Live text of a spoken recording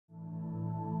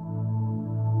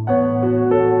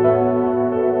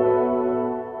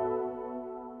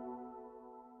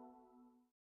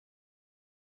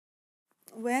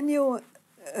you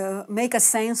make a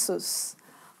census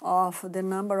of the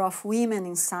number of women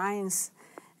in science,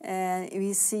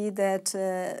 we see that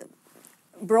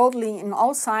broadly in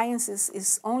all sciences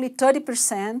is only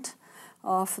 30%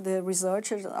 of the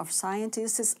researchers, of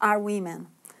scientists, are women.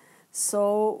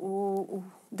 So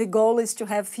the goal is to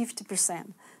have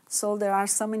 50%. So there are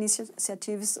some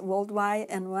initiatives worldwide,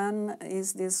 and one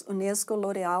is this UNESCO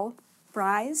L'Oréal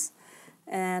Prize,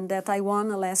 and that I won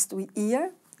last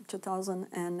year,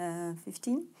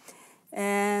 2015.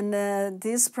 And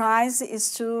this prize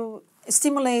is to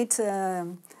stimulate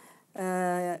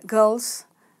girls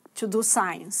to do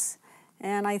science.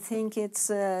 And I think it's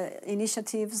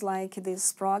initiatives like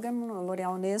this program,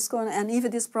 L'Oréal UNESCO, and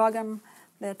even this program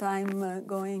that I'm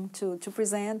going to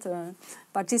present or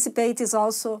participate is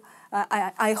also,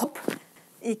 I hope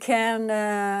it can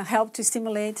help to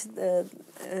stimulate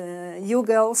you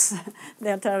girls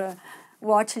that are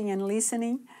watching and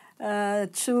listening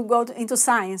to go into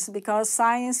science, because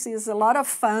science is a lot of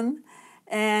fun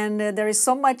and there is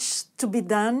so much to be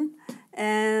done,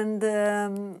 and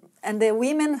the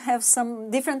women have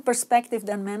some different perspective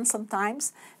than men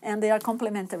sometimes, and they are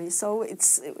complementary. So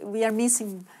we are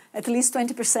missing at least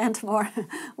 20% more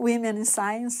women in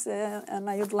science, and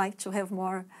I would like to have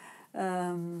more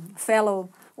fellow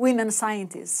women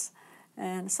scientists.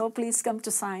 And so please come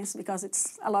to science, because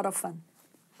it's a lot of fun.